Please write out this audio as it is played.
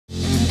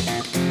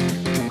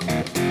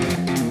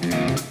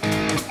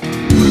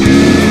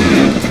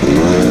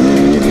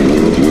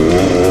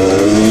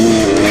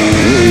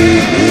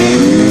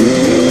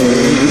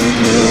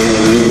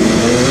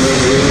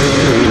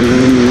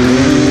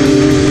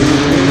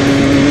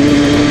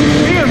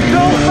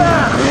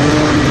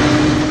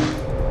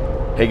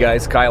Hey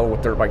guys, Kyle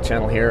with Dirt Bike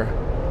Channel here.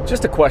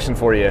 Just a question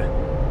for you.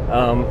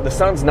 The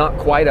sun's not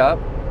quite up.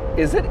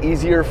 Is it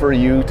easier for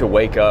you to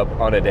wake up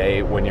on a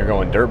day when you're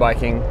going dirt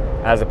biking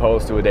as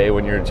opposed to a day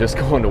when you're just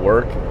going to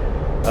work?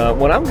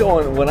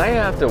 When I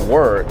have to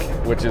work,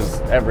 which is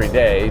every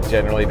day,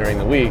 generally during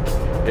the week,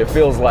 it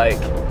feels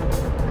like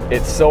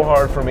it's so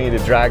hard for me to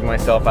drag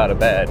myself out of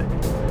bed.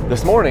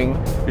 This morning,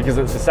 because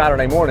it's a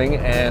Saturday morning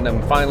and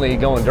I'm finally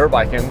going dirt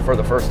biking for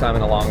the first time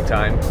in a long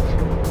time,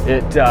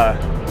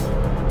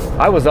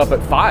 I was up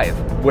at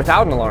 5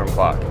 without an alarm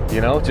clock, you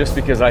know, just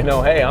because I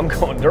know, hey, I'm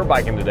going dirt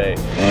biking today.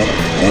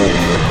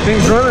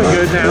 Things running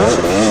good now.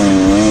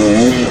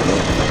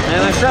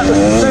 And I set the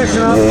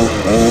suspension up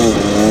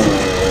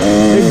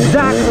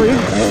exactly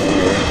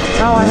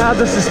how I had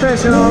the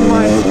suspension on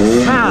my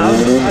have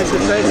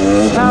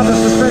the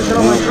suspension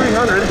on my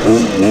 300.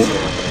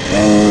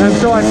 And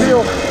so I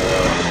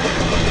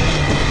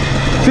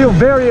feel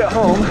very at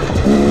home.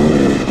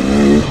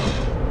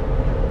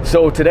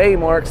 So today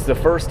marks the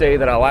first day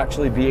that I'll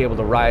actually be able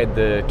to ride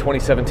the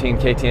 2017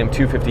 KTM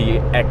 250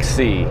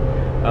 XC.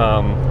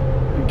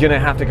 Gonna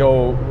have to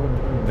go,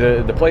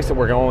 the place that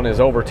we're going is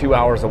over 2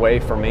 hours away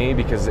from me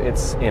because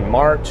it's in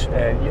March,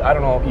 and I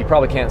don't know, you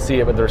probably can't see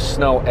it, but there's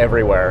snow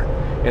everywhere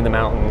in the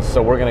mountains.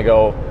 So we're gonna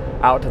go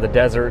out to the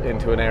desert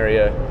into an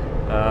area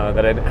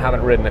that I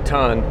haven't ridden a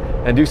ton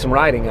and do some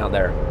riding out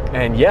there.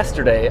 And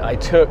yesterday I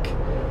took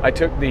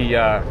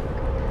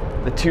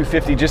the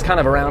 250 just kind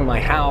of around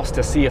my house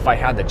to see if I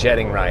had the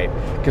jetting right.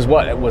 Because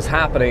what was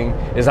happening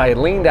is I'd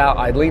leaned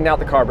out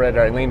the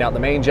carburetor, I leaned out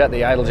the main jet,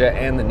 the idle jet,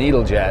 and the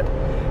needle jet.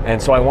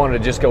 And so I wanted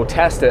to just go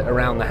test it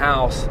around the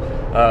house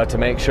to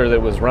make sure that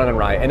it was running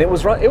right. And it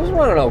was running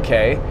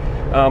okay,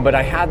 but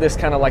I had this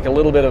kind of like a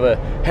little bit of a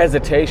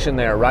hesitation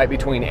there right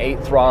between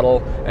 8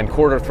 throttle and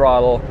quarter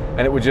throttle,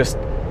 and it would just,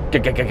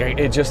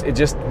 it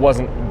just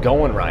wasn't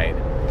going right.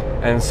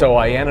 And so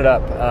I ended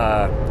up,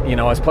 you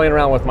know, I was playing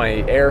around with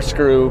my air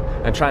screw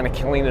and trying to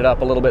clean it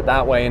up a little bit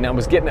that way, and I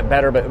was getting it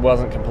better, but it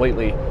wasn't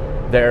completely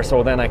there.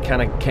 So then I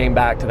kind of came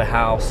back to the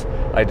house.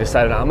 I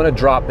decided I'm gonna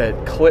drop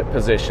that clip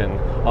position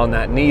on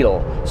that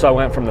needle. So I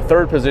went from the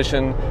 3rd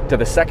position to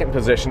the 2nd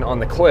position on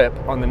the clip,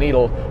 on the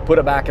needle, put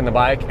it back in the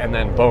bike, and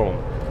then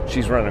boom,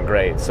 she's running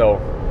great. So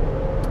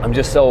I'm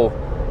just so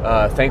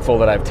thankful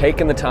that I've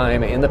taken the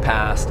time in the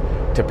past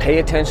to pay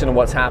attention to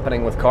what's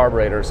happening with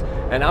carburetors.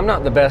 And I'm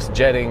not the best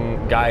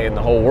jetting guy in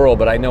the whole world,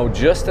 but I know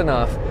just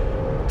enough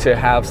to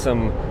have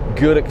some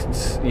good,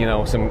 you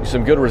know,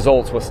 some good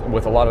results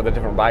with a lot of the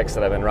different bikes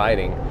that I've been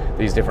riding,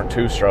 these different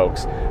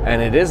 2-strokes.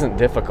 And it isn't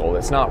difficult,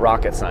 it's not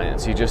rocket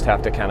science. You just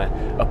have to kind of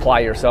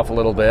apply yourself a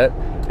little bit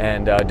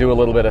and do a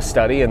little bit of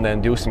study, and then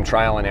do some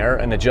trial and error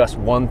and adjust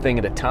one thing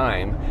at a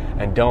time,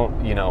 and don't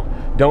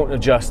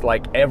adjust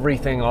like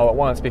everything all at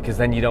once, because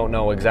then you don't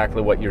know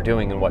exactly what you're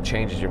doing and what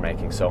changes you're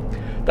making. So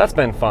that's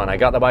been fun. I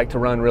got the bike to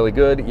run really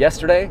good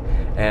yesterday,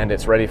 and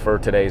it's ready for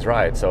today's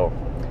ride, so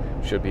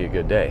should be a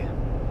good day.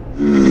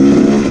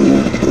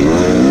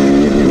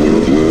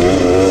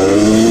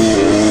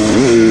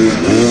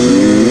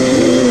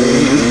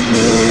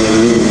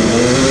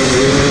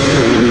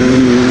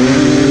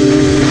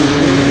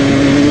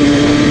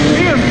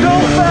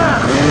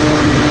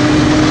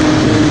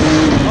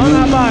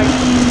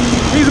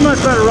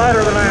 Much better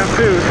rider than I am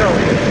too, so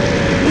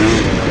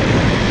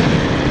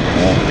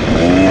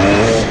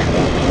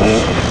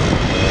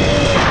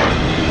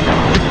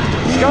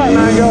Scott and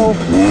I go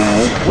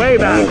way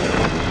back,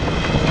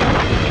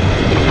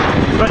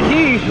 but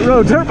he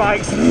rode dirt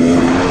bikes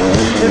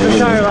his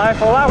entire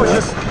life while I was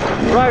just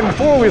riding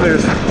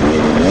 4-wheelers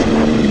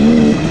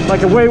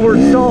like a wayward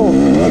soul.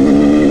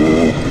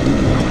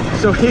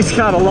 So he's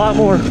got a lot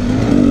more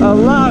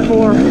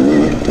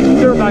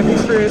dirt bike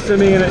experience than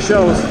me, and it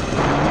shows.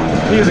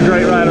 He's a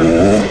great rider.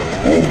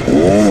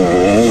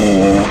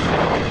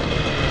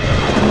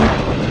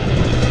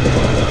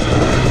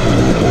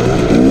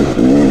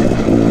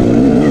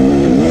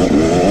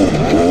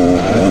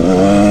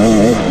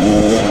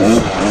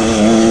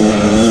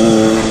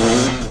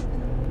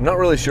 I'm not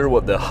really sure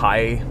what the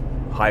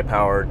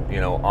high-powered,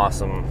 you know,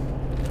 awesome,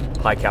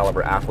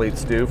 high-caliber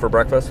athletes do for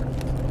breakfast,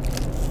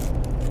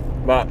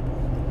 but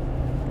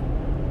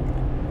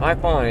I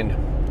find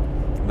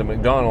the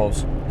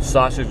McDonald's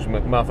sausage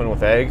McMuffin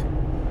with egg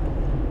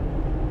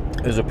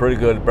is a pretty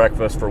good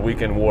breakfast for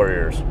weekend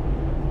warriors.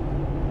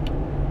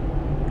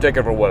 Take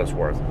it for what it's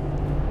worth.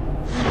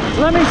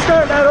 Let me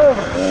start that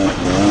over.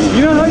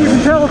 You know how you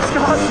can tell if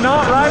Scott's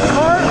not riding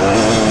hard?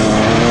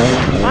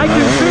 I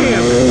can see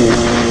him.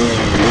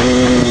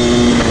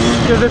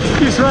 Because if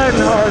he's riding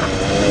hard,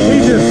 he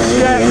just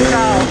stacks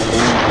out.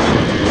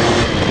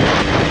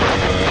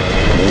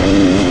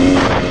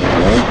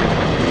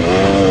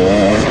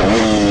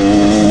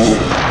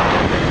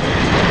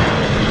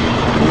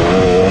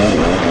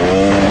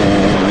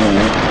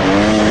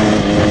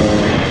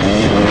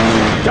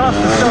 Got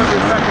the start in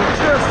fact,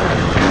 just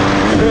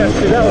yeah,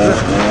 see, that was a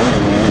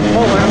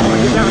hole I don't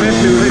want to get down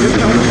into. They just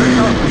don't bring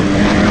up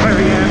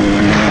very end.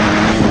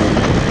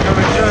 I'll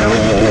make sure I don't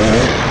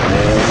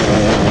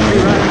be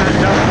riding that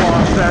dump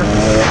box there.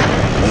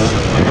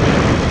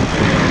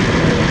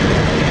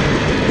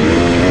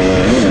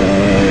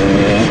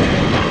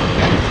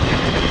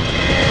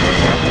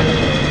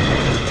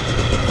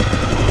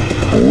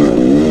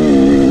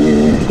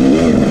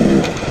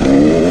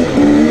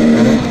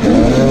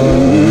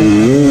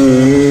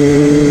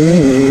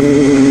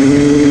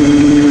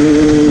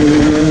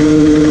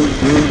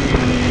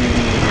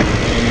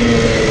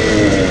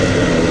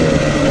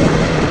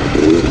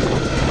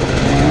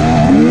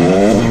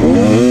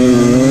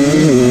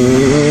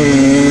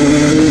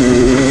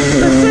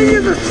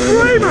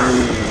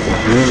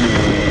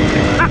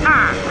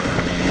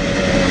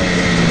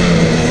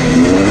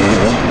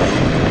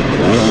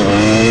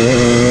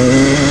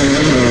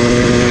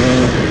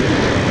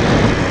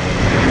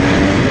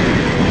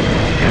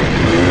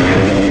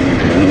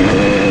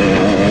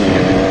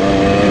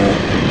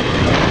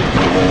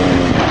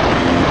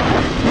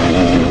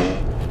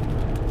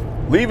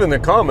 leave in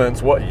the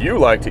comments what you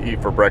like to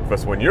eat for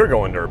breakfast when you're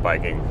going dirt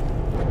biking.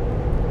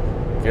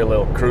 Get a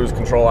little cruise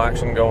control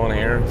action going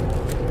here.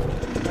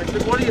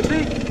 What do you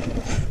think?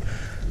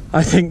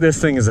 I think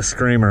this thing is a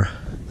screamer.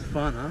 It's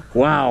fun, huh?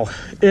 Wow,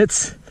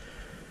 it's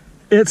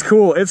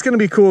cool. It's gonna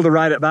be cool to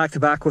ride it back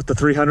to back with the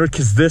 300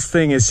 because this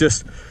thing is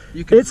just,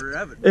 you can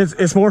rev it.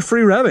 It's more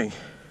free revving.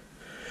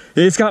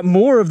 It's got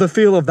more of the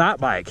feel of that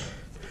bike,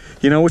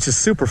 you know, which is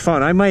super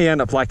fun. I may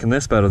end up liking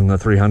this better than the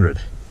 300.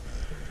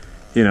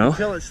 You know,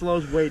 until it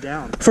slows way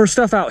down. For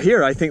stuff out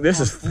here, I think this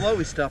is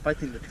flowy stuff. I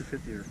think the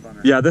 250 are funner.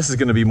 Yeah, this is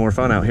going to be more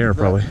fun out here,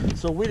 probably.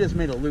 So we just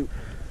made a loop.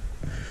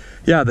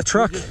 Yeah, the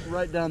truck. Just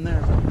right down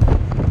there.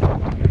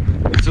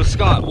 So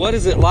Scott, what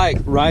is it like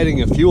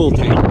riding a fuel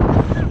tank?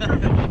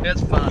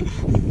 It's fun.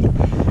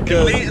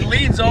 It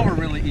leads over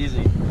really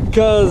easy.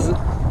 Because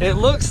it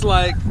looks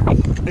like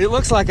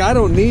I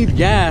don't need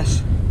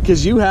gas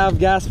because you have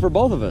gas for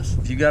both of us.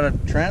 If you got a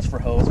transfer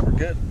hose, we're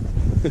good.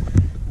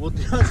 We'll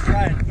just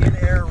try an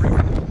in-air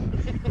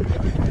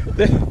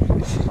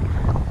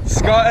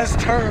Scott has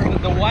turned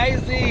the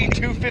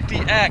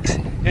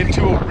YZ250X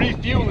into a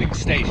refueling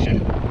station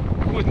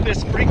with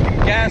this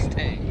freaking gas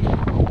tank.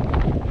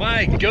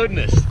 My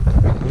goodness.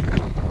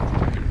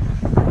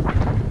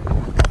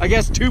 I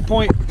guess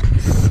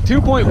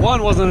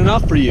 2.1 wasn't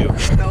enough for you.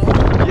 No.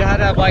 You had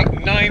to have like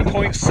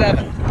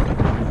 9.7.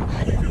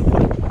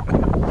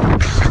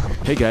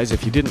 Hey guys,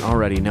 if you didn't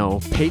already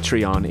know,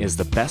 Patreon is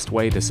the best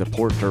way to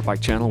support Dirt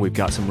Bike Channel. We've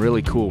got some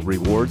really cool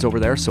rewards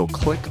over there, so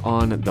click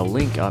on the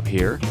link up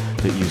here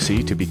that you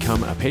see to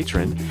become a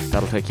patron.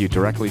 That'll take you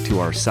directly to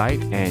our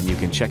site and you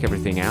can check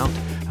everything out.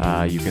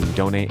 You can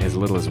donate as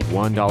little as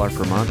 $1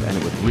 per month and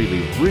it would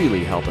really,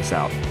 really help us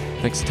out.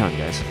 Thanks a ton,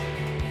 guys.